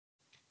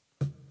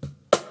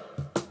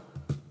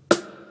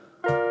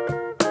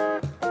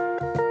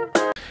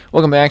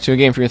Welcome back to A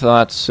Game for Your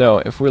Thoughts. So,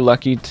 if we're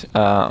lucky,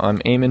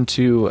 I'm aiming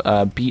to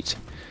beat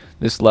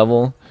this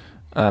level.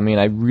 I mean,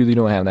 I really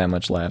don't have that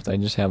much left. I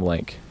just have,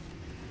 like,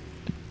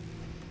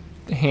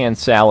 hand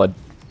salad.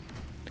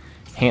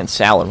 Hand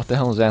salad? What the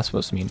hell is that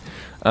supposed to mean?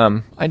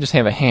 I just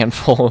have a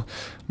handful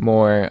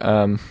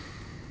more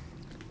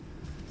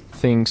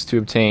things to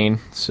obtain,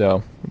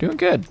 so we're doing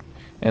good.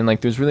 And,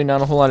 like, there's really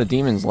not a whole lot of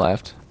demons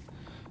left.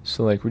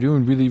 So, like, we're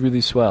doing really, really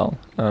swell.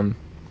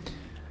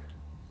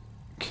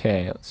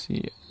 Okay, let's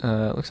see.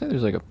 Looks like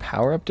there's like a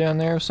power-up down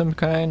there of some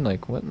kind.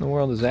 Like, what in the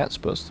world is that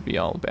supposed to be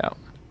all about?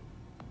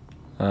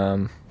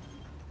 Right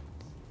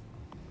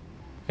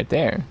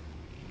there.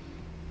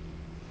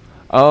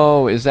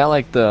 Oh, is that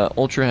like the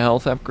ultra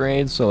health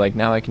upgrade? So like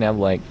now I can have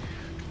like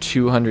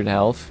 200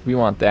 health. We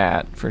want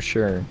that for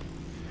sure.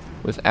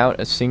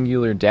 Without a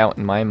singular doubt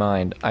in my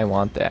mind, I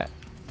want that.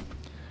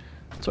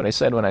 That's what I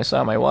said when I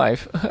saw my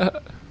wife.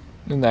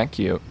 Isn't that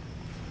cute?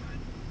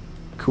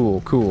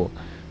 Cool, cool.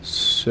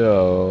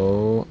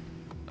 So,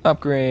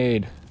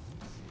 upgrade.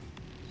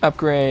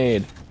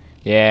 Upgrade.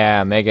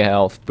 Yeah, mega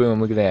health.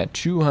 Boom, look at that.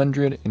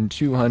 200 and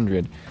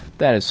 200.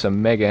 That is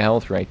some mega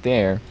health right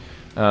there.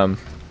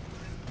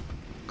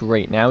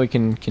 Great, now we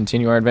can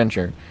continue our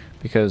adventure,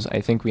 because I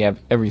think we have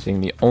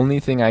everything. The only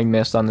thing I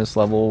missed on this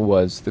level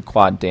was the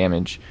quad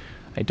damage.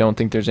 I don't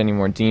think there's any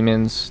more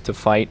demons to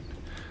fight,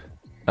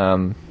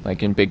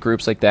 like in big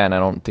groups like that, and I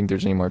don't think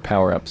there's any more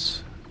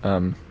power-ups.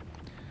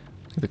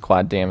 The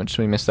quad damage,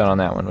 so we missed out on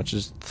that one, which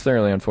is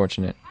thoroughly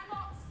unfortunate.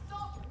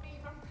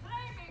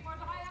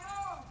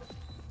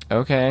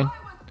 Okay.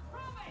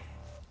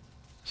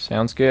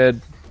 Sounds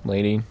good,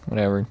 lady.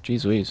 Whatever.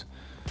 Jeez Louise.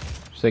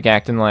 She's like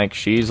acting like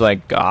she's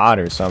like God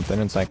or something.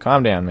 It's like,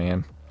 calm down,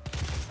 man.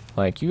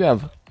 Like, you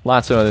have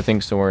lots of other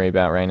things to worry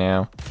about right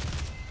now.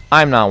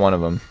 I'm not one of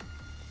them.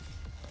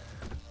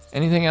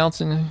 Anything else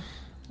in...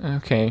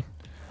 Okay.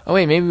 Oh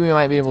wait, maybe we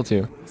might be able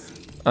to.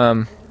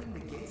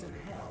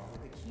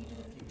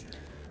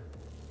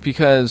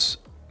 Because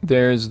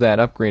there's that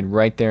upgrade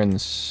right there, and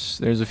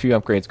there's a few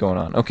upgrades going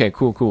on. Okay,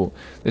 cool, cool.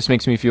 This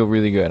makes me feel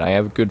really good. I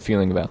have a good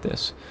feeling about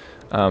this.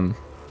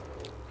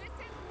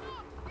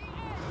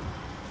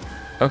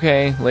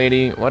 Okay,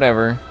 lady,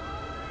 whatever.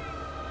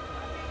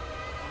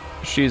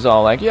 She's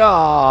all like,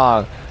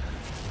 yeah.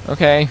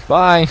 Okay,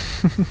 bye.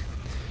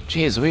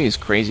 Jeez Louise,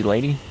 crazy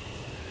lady.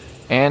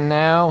 And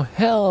now,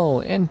 hell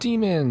and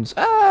demons.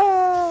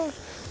 Ah!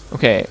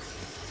 Okay.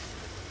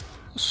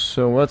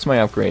 So what's my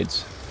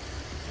upgrades?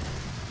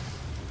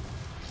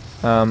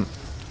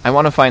 I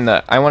want to find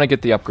the... I want to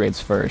get the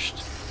upgrades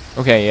first.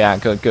 Okay, yeah,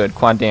 good, good.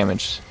 Quad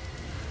damage.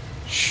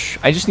 Shh,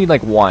 I just need,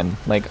 like, one.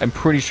 Like, I'm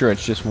pretty sure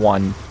it's just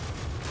one.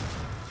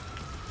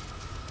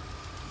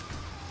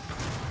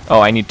 Oh,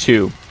 I need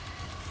two.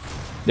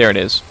 There it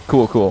is.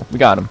 Cool, cool. We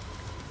got him.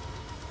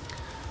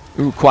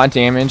 Ooh, quad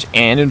damage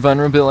and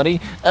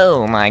invulnerability.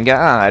 Oh, my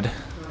God.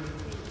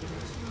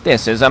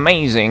 This is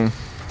amazing.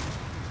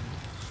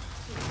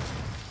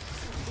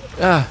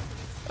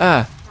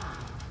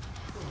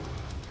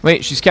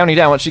 Wait, she's counting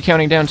down. What's she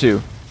counting down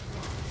to?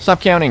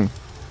 Stop counting.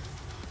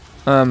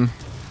 Oh,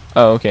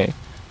 okay.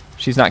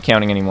 She's not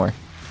counting anymore.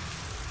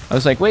 I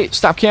was like, wait,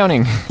 stop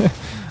counting.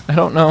 I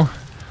don't know.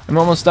 I'm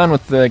almost done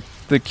with the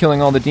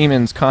killing all the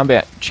demons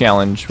combat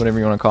challenge, whatever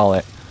you want to call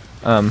it.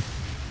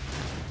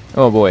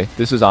 Oh boy,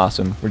 this is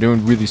awesome. We're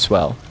doing really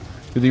swell.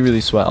 Really,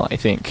 really swell, I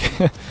think.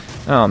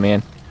 Oh,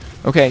 man.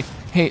 Okay.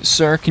 Hey,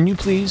 sir, can you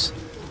please...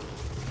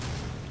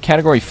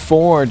 Category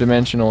 4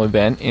 dimensional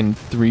event in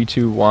 3,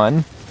 2,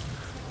 1.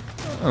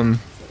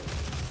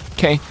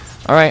 Okay.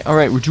 Alright,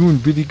 we're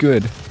doing really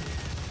good.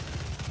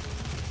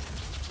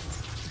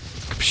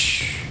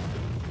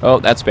 Oh,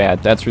 that's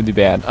bad. That's really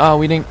bad. Oh,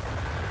 we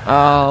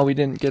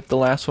didn't get the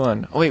last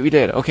one. Oh, wait, we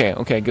did. Okay,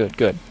 okay, good,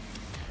 good.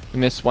 We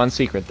missed one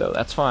secret, though.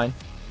 That's fine.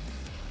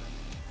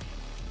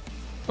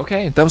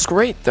 Okay, that was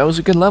great. That was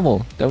a good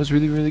level. That was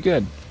really, really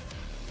good.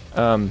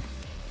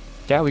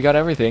 Yeah, we got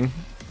everything.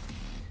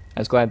 I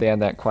was glad they had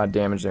that quad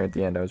damage there at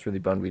the end. I was really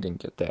bummed we didn't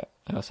get that.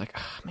 I was like,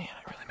 ah, man,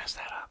 I really messed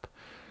that up.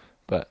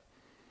 But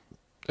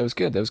that was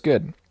good. That was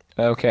good.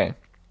 Okay.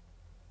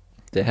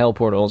 The Hell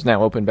Portal is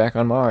now open back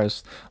on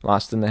Mars.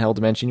 Lost in the Hell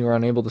Dimension, you are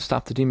unable to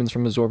stop the demons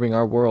from absorbing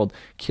our world.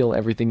 Kill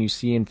everything you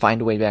see and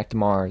find a way back to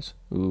Mars.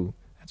 Ooh,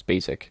 that's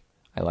basic.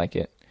 I like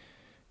it.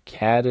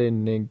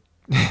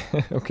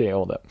 Okay,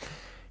 hold up.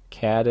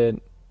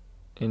 Cadengier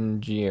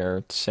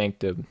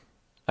Sanctum.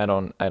 I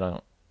don't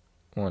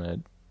want to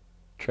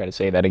try to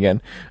say that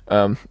again.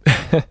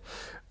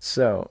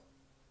 So,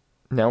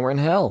 now we're in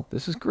hell.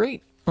 This is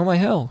great. Oh my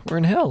hell, we're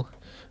in hell.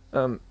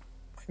 My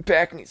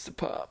back needs to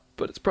pop,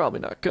 but it's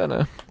probably not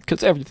gonna,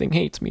 because everything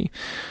hates me.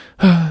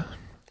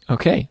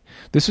 Okay,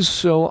 this is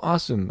so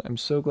awesome. I'm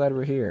so glad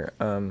we're here.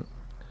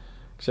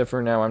 Except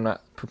for now, I'm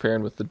not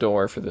prepared with the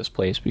door for this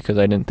place, because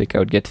I didn't think I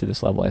would get to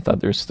this level. I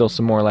thought there was still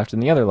some more left in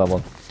the other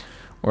level,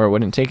 or it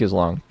wouldn't take as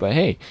long. But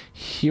hey,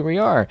 here we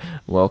are.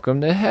 Welcome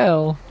to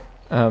hell.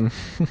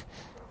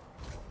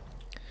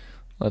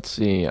 Let's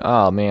see.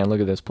 Oh man, look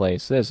at this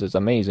place. This is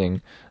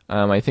amazing.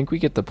 I think we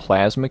get the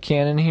plasma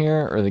cannon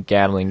here or the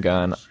Gatling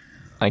gun.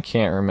 I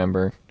can't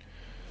remember.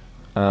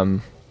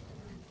 But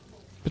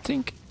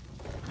think.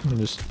 I'll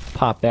just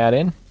pop that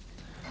in.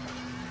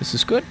 This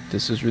is good.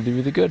 This is really,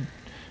 really good.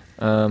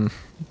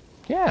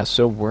 Yeah,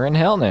 so we're in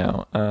hell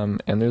now.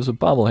 And there's a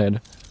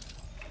bobblehead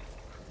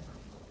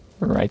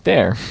right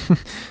there.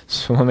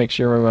 So we'll make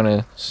sure we want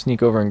to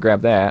sneak over and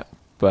grab that.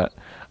 But,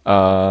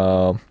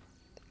 I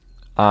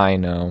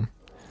know.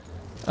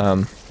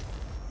 Oh,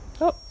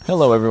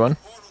 hello everyone.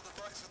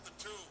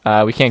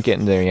 We can't get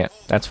in there yet.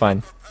 That's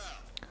fine.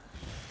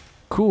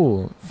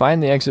 Cool.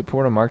 Find the exit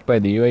portal marked by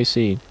the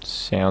UAC.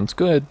 Sounds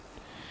good.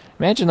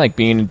 Imagine like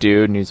being a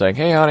dude and he's like,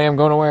 "Hey honey, I'm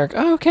going to work."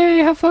 "Okay,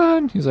 have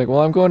fun." He's like, "Well,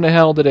 I'm going to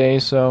hell today,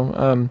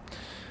 so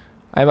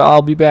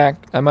I'll be back.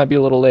 I might be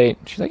a little late."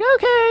 She's like,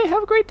 "Okay,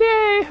 have a great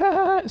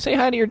day. Say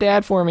hi to your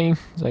dad for me."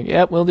 He's like,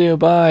 "Yep, will do.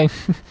 Bye."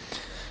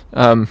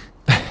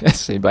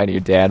 Say bye to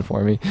your dad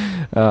for me.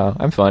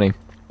 I'm funny.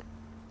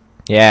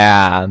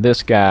 Yeah,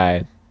 this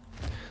guy.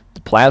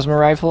 The plasma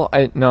rifle?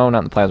 No,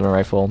 not the plasma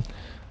rifle.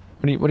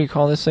 What do you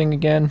call this thing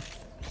again?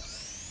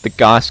 The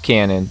Gauss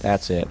cannon.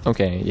 That's it.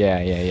 Okay,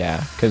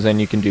 yeah. Because then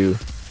you can do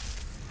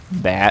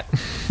that.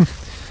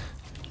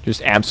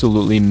 Just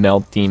absolutely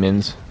melt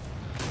demons.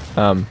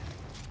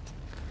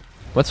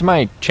 What's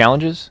my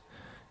challenges?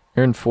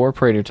 Earn 4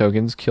 Praetor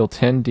tokens, kill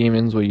 10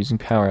 demons while using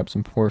power-ups,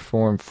 and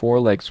perform 4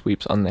 leg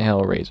sweeps on the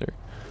Hellraiser.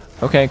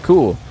 Okay,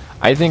 cool.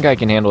 I think I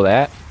can handle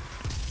that.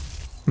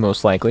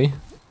 Most likely.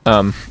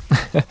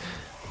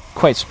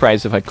 Quite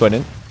surprised if I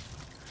couldn't.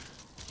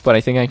 But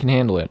I think I can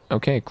handle it.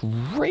 Okay,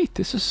 great.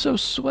 This is so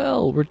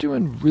swell. We're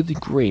doing really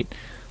great.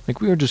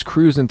 Like, we are just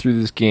cruising through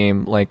this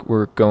game like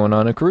we're going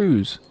on a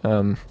cruise.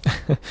 I'm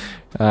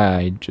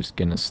just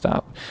gonna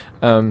stop.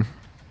 I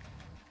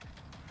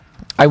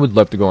would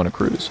love to go on a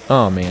cruise.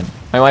 Oh, man.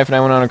 My wife and I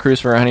went on a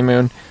cruise for our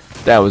honeymoon.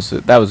 That was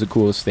the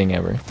coolest thing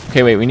ever.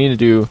 Okay, wait. We need to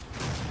do...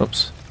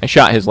 Oops. I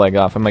shot his leg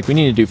off. I'm like, we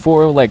need to do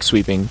 4 leg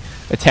sweeping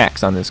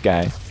attacks on this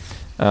guy.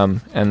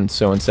 And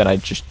so instead I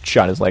just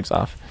shot his legs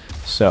off.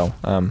 So,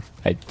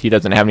 he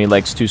doesn't have any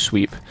legs to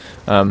sweep.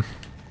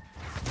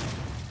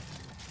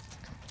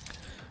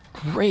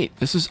 Great.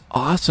 This is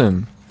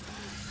awesome.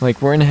 Like,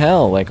 we're in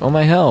hell. Like, oh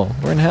my hell.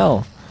 We're in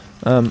hell.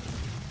 How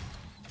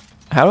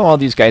do all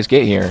these guys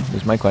get here,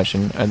 is my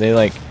question. Are they,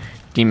 like,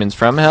 demons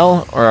from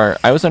hell? Or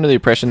I was under the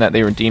impression that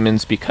they were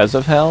demons because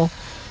of hell.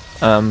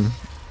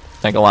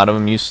 Like, a lot of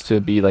them used to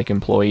be, like,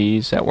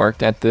 employees that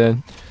worked at the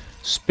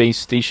space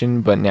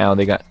station, but now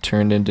they got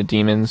turned into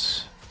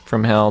demons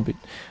from hell.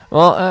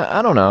 Well,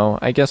 I don't know.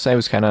 I guess I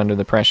was kind of under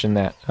the impression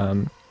that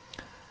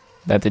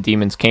that the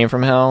demons came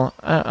from hell.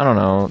 I don't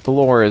know. The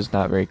lore is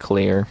not very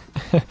clear.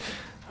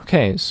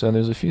 Okay, so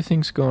there's a few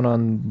things going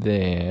on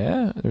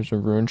there. There's a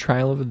rune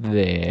trial over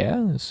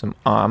there. There's some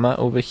armor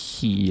over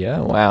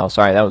here. Wow,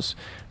 sorry, that was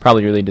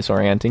probably really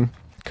disorienting.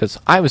 Because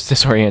I was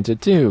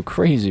disoriented too.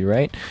 Crazy,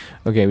 right?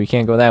 Okay, we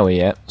can't go that way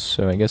yet.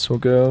 So I guess we'll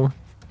go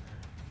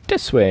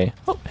this way.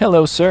 Oh,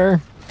 hello,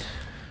 sir.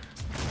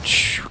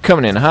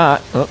 Coming in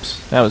hot.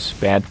 Oops, that was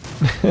bad.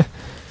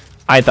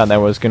 I thought that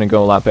was going to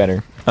go a lot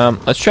better.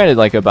 Let's try to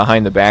like a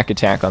behind the back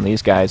attack on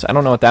these guys. I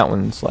don't know what that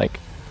one's like.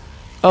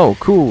 Oh,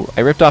 cool.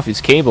 I ripped off his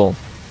cable.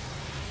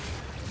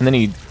 And then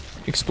he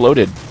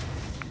exploded.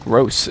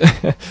 Gross.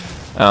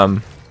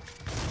 I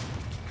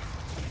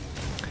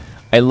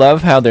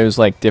love how there's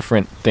like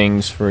different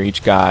things for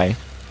each guy.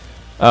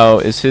 Oh,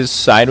 is his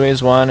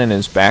sideways one and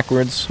his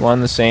backwards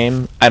one the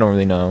same? I don't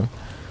really know.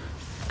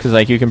 Because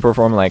like you can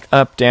perform like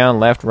up, down,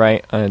 left,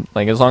 right.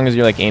 Like as long as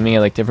you're like aiming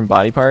at like different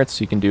body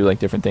parts, you can do like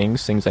different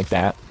things like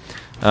that.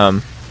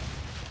 Oh,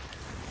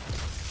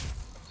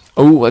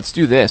 let's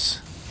do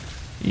this.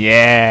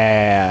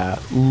 Yeah.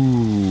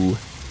 Ooh.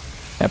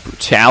 That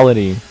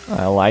brutality.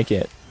 I like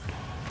it.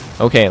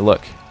 Okay,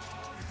 look.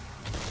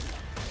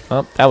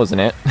 Oh, that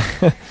wasn't it.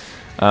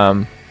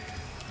 Oh,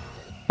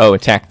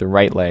 attack the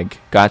right leg.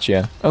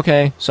 Gotcha.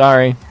 Okay,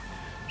 sorry.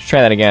 Let's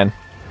try that again.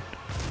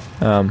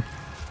 Oh.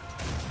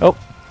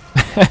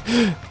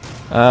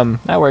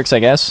 That works, I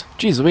guess.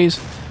 Jeez Louise.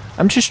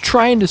 I'm just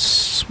trying to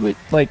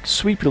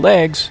sweep your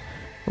legs.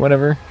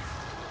 Whatever.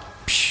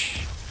 Psh.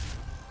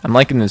 I'm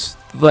liking this.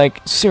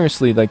 Like,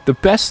 seriously, like, the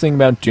best thing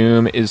about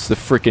Doom is the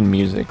frickin'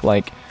 music.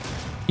 Like,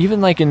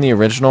 even like in the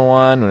original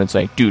one, when it's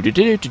like do do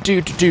do do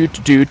do do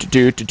do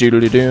do do do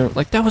do do,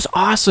 like that was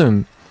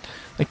awesome.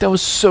 Like that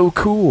was so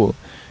cool.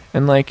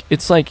 And like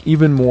it's like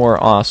even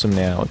more awesome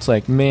now. It's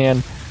like,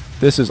 man,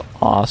 this is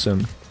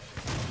awesome.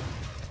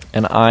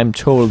 And I'm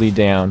totally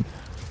down.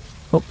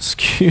 Oh,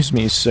 excuse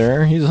me,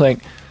 sir. He's like,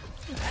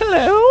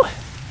 hello.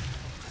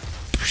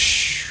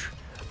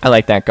 I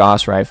like that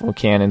Gauss rifle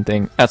cannon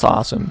thing. That's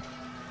awesome.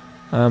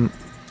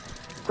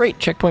 Great,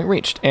 checkpoint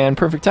reached, and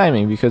perfect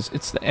timing because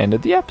it's the end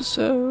of the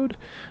episode.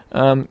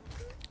 I'll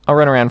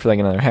run around for like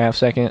another half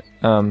second,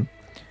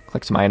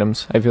 collect some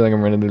items. I feel like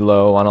I'm running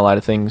low on a lot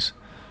of things,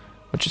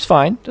 which is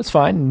fine. That's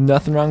fine.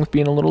 Nothing wrong with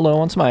being a little low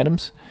on some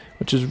items,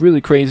 which is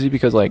really crazy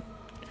because like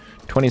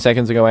 20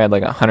 seconds ago I had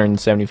like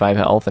 175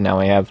 health and now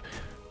I have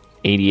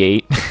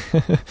 88.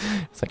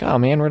 It's like, oh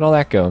man, where'd all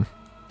that go?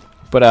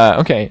 But,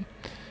 okay.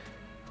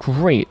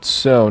 Great.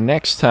 So,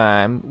 next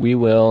time, we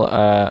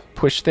will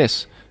push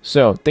this.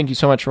 So, thank you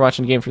so much for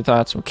watching Game for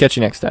Thoughts. We'll catch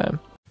you next time.